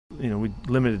we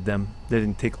limited them. They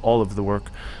didn't take all of the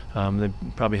work. They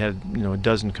probably had a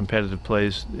dozen competitive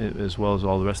plays as well as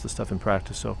all the rest of the stuff in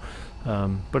practice. So,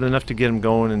 but enough to get them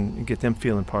going and get them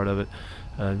feeling part of it.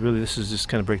 Really, this is just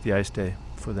kind of break the ice day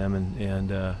for them,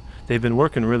 and they've been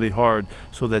working really hard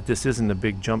so that this isn't a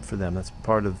big jump for them. That's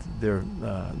part of their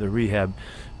rehab,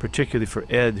 particularly for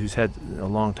Ed, who's had a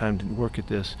long time to work at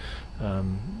this.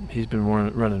 He's been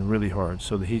running really hard,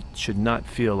 so that he should not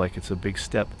feel like it's a big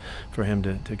step for him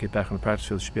to get back on the practice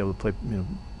field. He should be able to play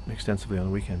extensively on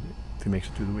the weekend if he makes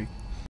it through the week.